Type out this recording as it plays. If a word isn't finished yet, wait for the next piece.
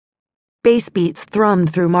Bass beats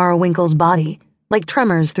thrummed through Mara Winkle's body, like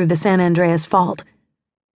tremors through the San Andreas Fault.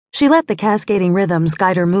 She let the cascading rhythms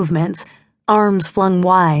guide her movements, arms flung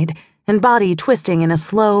wide, and body twisting in a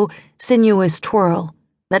slow, sinuous twirl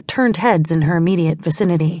that turned heads in her immediate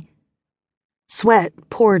vicinity. Sweat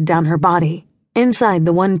poured down her body, inside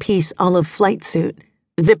the one-piece olive flight suit,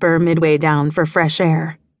 zipper midway down for fresh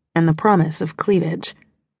air, and the promise of cleavage.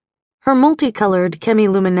 Her multicolored,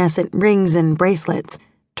 chemiluminescent rings and bracelets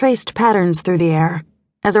traced patterns through the air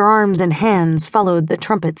as her arms and hands followed the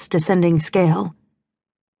trumpet's descending scale.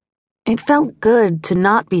 It felt good to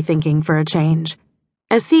not be thinking for a change.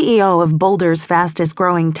 As CEO of Boulder's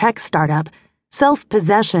fastest-growing tech startup,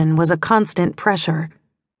 self-possession was a constant pressure.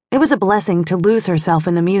 It was a blessing to lose herself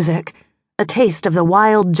in the music, a taste of the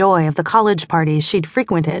wild joy of the college parties she'd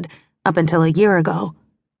frequented up until a year ago.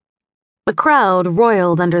 The crowd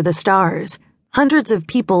roiled under the stars, hundreds of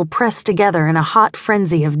people pressed together in a hot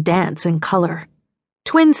frenzy of dance and color.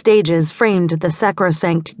 Twin stages framed the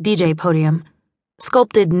sacrosanct DJ podium.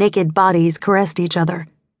 Sculpted naked bodies caressed each other.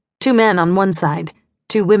 2 men on one side,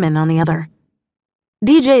 2 women on the other.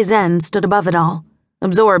 DJ Zen stood above it all,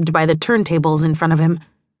 absorbed by the turntables in front of him.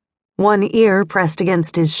 One ear pressed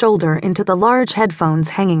against his shoulder into the large headphones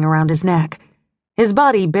hanging around his neck. His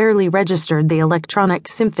body barely registered the electronic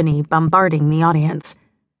symphony bombarding the audience.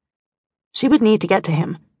 She would need to get to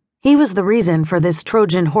him. He was the reason for this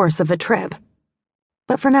Trojan horse of a trip.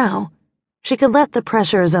 But for now, she could let the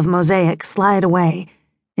pressures of Mosaic slide away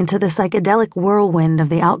into the psychedelic whirlwind of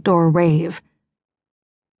the outdoor rave.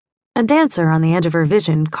 A dancer on the edge of her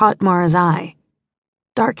vision caught Mara's eye.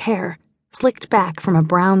 Dark hair, slicked back from a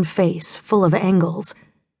brown face full of angles.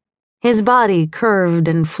 His body curved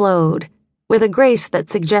and flowed, with a grace that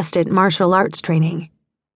suggested martial arts training.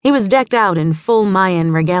 He was decked out in full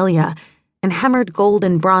Mayan regalia, and hammered gold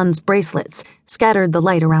and bronze bracelets scattered the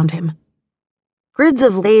light around him. Grids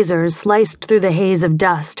of lasers sliced through the haze of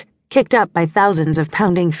dust, kicked up by thousands of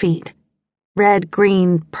pounding feet. Red,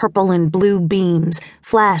 green, purple, and blue beams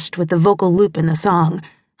flashed with the vocal loop in the song,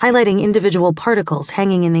 highlighting individual particles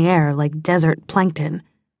hanging in the air like desert plankton.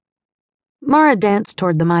 Mara danced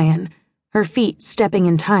toward the Mayan, her feet stepping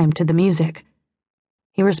in time to the music.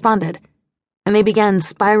 He responded, and they began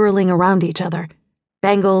spiraling around each other,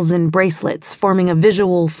 bangles and bracelets forming a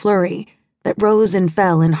visual flurry that rose and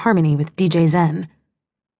fell in harmony with DJ Zen.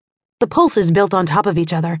 The pulses built on top of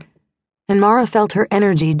each other, and Mara felt her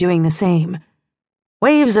energy doing the same.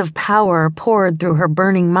 Waves of power poured through her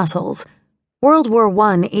burning muscles, World War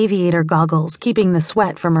I aviator goggles keeping the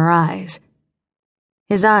sweat from her eyes.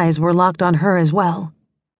 His eyes were locked on her as well.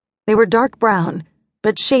 They were dark brown,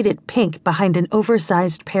 but shaded pink behind an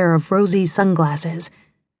oversized pair of rosy sunglasses.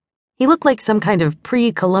 He looked like some kind of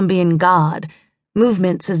pre-Columbian god,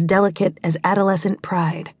 movements as delicate as adolescent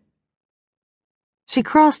pride. She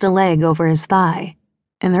crossed a leg over his thigh,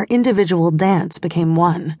 and their individual dance became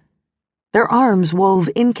one. Their arms wove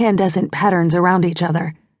incandescent patterns around each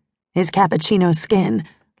other, his cappuccino skin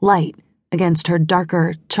light against her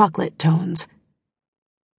darker chocolate tones.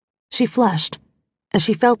 She flushed as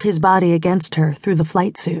she felt his body against her through the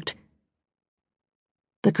flight suit.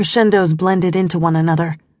 The crescendos blended into one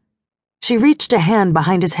another. She reached a hand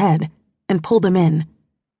behind his head and pulled him in.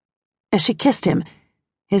 As she kissed him,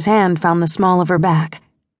 his hand found the small of her back,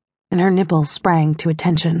 and her nipples sprang to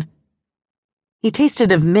attention. He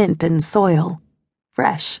tasted of mint and soil,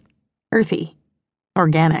 fresh, earthy,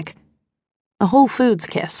 organic, a Whole Foods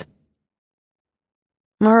kiss.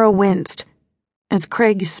 Mara winced as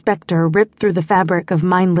Craig's specter ripped through the fabric of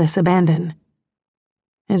mindless abandon.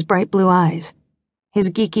 His bright blue eyes, his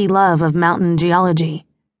geeky love of mountain geology,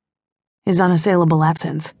 his unassailable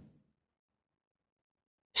absence.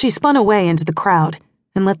 She spun away into the crowd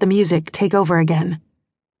and let the music take over again.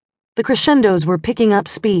 The crescendos were picking up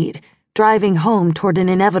speed, driving home toward an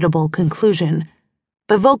inevitable conclusion.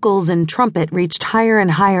 The vocals and trumpet reached higher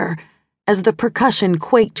and higher as the percussion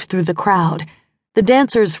quaked through the crowd, the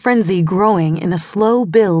dancers' frenzy growing in a slow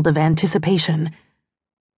build of anticipation.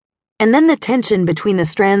 And then the tension between the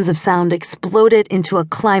strands of sound exploded into a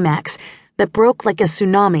climax that broke like a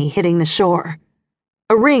tsunami hitting the shore.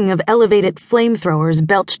 A ring of elevated flamethrowers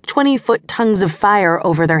belched 20-foot tongues of fire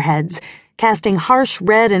over their heads, casting harsh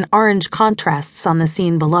red and orange contrasts on the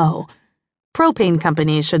scene below. Propane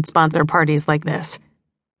companies should sponsor parties like this.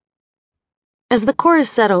 As the chorus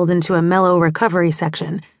settled into a mellow recovery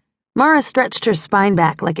section, Mara stretched her spine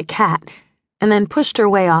back like a cat and then pushed her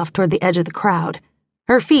way off toward the edge of the crowd.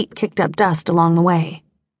 Her feet kicked up dust along the way.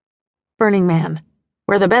 Burning Man,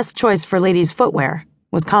 where the best choice for ladies' footwear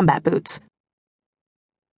was combat boots.